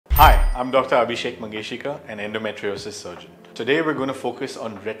Hi, I'm Dr. Abhishek Mangeshikar, an endometriosis surgeon. Today we're going to focus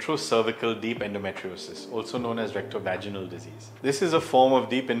on retro-cervical deep endometriosis, also known as rectovaginal disease. This is a form of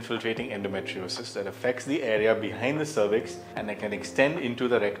deep infiltrating endometriosis that affects the area behind the cervix and it can extend into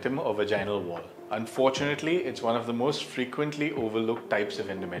the rectum or vaginal wall. Unfortunately, it's one of the most frequently overlooked types of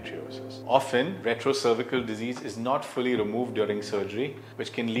endometriosis. Often, retro-cervical disease is not fully removed during surgery,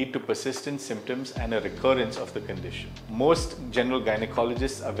 which can lead to persistent symptoms and a recurrence of the condition. Most general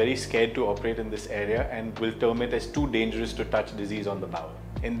gynecologists are very scared to operate in this area and will term it as too dangerous to touch disease on the bowel.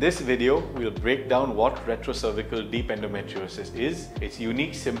 In this video, we'll break down what retro-cervical deep endometriosis is, its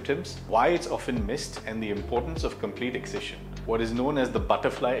unique symptoms, why it's often missed, and the importance of complete excision, what is known as the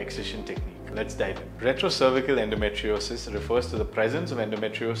butterfly excision technique. Let's dive in. Retro-cervical endometriosis refers to the presence of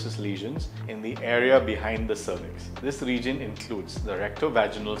endometriosis lesions in the area behind the cervix. This region includes the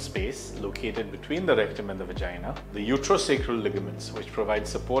rectovaginal space located between the rectum and the vagina, the uterosacral ligaments which provide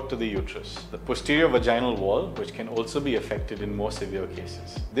support to the uterus, the posterior vaginal wall which can also be affected in more severe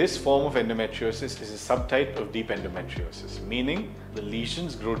cases. This form of endometriosis is a subtype of deep endometriosis, meaning the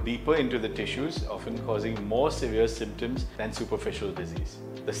lesions grow deeper into the tissues, often causing more severe symptoms than superficial disease.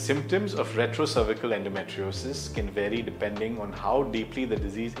 The symptoms of retro-cervical endometriosis can vary depending on how deeply the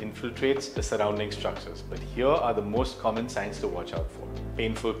disease infiltrates the surrounding structures, but here are the most common signs to watch out for.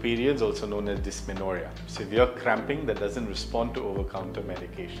 Painful periods, also known as dysmenorrhea, severe cramping that doesn't respond to over-the-counter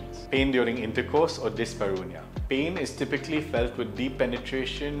medications, pain during intercourse or dyspareunia. Pain is typically felt with deep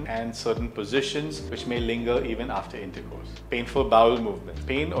penetration and certain positions which may linger even after intercourse. Painful bowel movement,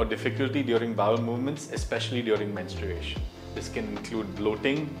 pain or difficulty during bowel movements, especially during menstruation. This can include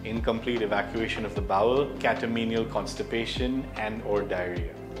bloating, incomplete evacuation of the bowel, catamenial constipation, and/or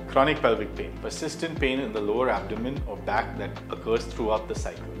diarrhea. Chronic pelvic pain, persistent pain in the lower abdomen or back that occurs throughout the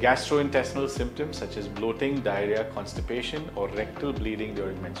cycle. Gastrointestinal symptoms such as bloating, diarrhea, constipation, or rectal bleeding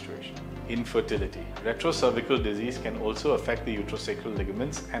during menstruation. Infertility. Retro-cervical disease can also affect the uterosacral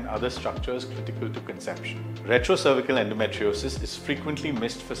ligaments and other structures critical to conception. Retro-cervical endometriosis is frequently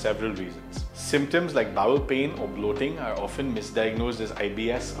missed for several reasons. Symptoms like bowel pain or bloating are often misdiagnosed as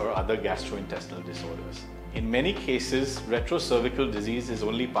IBS or other gastrointestinal disorders. In many cases, retro-cervical disease is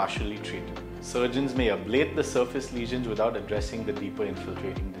only partially treated. Surgeons may ablate the surface lesions without addressing the deeper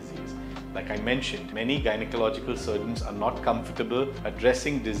infiltrating disease. Like I mentioned, many gynecological surgeons are not comfortable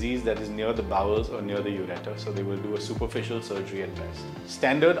addressing disease that is near the bowels or near the ureter, so they will do a superficial surgery at best.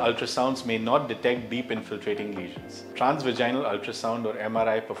 Standard ultrasounds may not detect deep infiltrating lesions. Transvaginal ultrasound or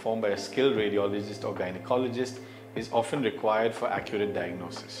MRI performed by a skilled radiologist or gynecologist is often required for accurate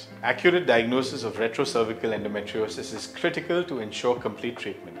diagnosis. Accurate diagnosis of retro-cervical endometriosis is critical to ensure complete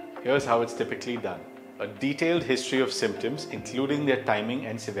treatment. Here's how it's typically done. A detailed history of symptoms, including their timing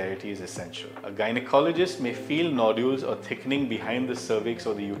and severity, is essential. A gynecologist may feel nodules or thickening behind the cervix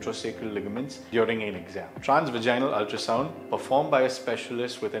or the uterosacral ligaments during an exam. Transvaginal ultrasound, performed by a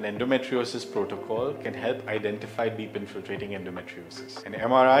specialist with an endometriosis protocol, can help identify deep infiltrating endometriosis. An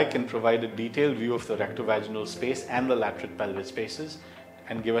MRI can provide a detailed view of the rectovaginal space and the lateral pelvis spaces,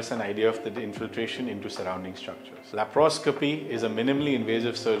 and give us an idea of the infiltration into surrounding structures. Laparoscopy is a minimally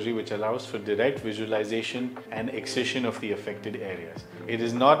invasive surgery which allows for direct visualization and excision of the affected areas. It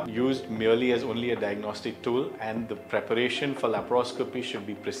is not used merely as only a diagnostic tool, and the preparation for laparoscopy should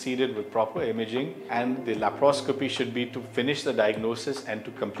be preceded with proper imaging, and the laparoscopy should be to finish the diagnosis and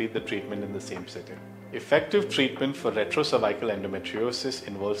to complete the treatment in the same sitting. Effective treatment for retro-cervical endometriosis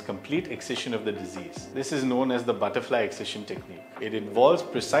involves complete excision of the disease. This is known as the butterfly excision technique. It involves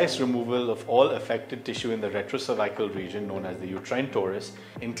precise removal of all affected tissue in the retro-cervical region known as the uterine torus,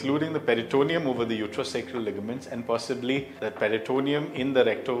 including the peritoneum over the uterosacral ligaments and possibly the peritoneum in the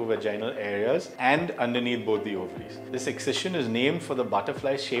rectovaginal areas and underneath both the ovaries. This excision is named for the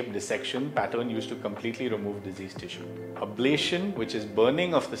butterfly-shaped dissection pattern used to completely remove diseased tissue. Ablation, which is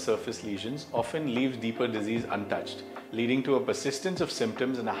burning of the surface lesions, often leaves deeper disease untouched, leading to a persistence of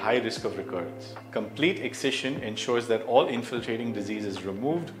symptoms and a high risk of recurrence. Complete excision ensures that all infiltrating disease is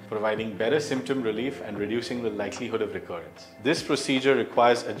removed, providing better symptom relief and reducing the likelihood of recurrence. This procedure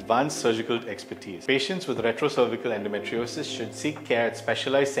requires advanced surgical expertise. Patients with retro-cervical endometriosis should seek care at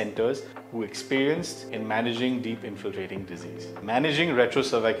specialized centers who are experienced in managing deep infiltrating disease. Managing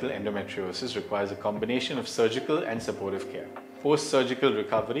retro-cervical endometriosis requires a combination of surgical and supportive care. Post-surgical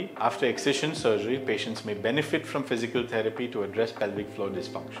recovery. After excision surgery, patients may benefit from physical therapy to address pelvic floor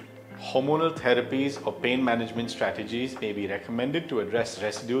dysfunction. Hormonal therapies or pain management strategies may be recommended to address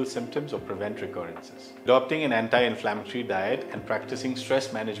residual symptoms or prevent recurrences. Adopting an anti-inflammatory diet and practicing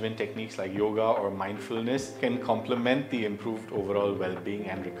stress management techniques like yoga or mindfulness can complement the improved overall well-being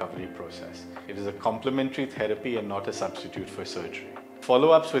and recovery process. It is a complementary therapy and not a substitute for surgery.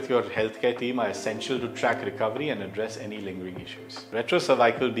 Follow-ups with your healthcare team are essential to track recovery and address any lingering issues.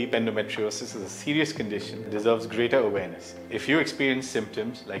 Retro-cervical deep endometriosis is a serious condition that deserves greater awareness. If you experience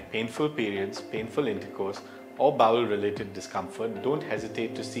symptoms like painful periods, painful intercourse, or bowel-related discomfort, don't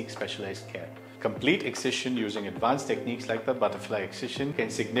hesitate to seek specialized care. Complete excision using advanced techniques like the butterfly excision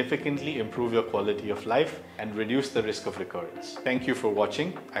can significantly improve your quality of life and reduce the risk of recurrence. Thank you for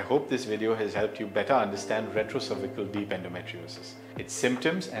watching. I hope this video has helped you better understand retro-cervical deep endometriosis, its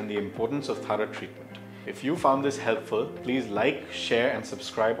symptoms, and the importance of thorough treatment. If you found this helpful, please like, share, and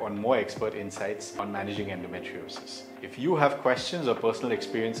subscribe on more expert insights on managing endometriosis. If you have questions or personal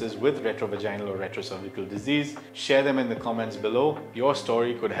experiences with retrovaginal or retrocervical disease, share them in the comments below. Your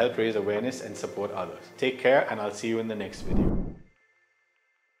story could help raise awareness and support others. Take care, and I'll see you in the next video.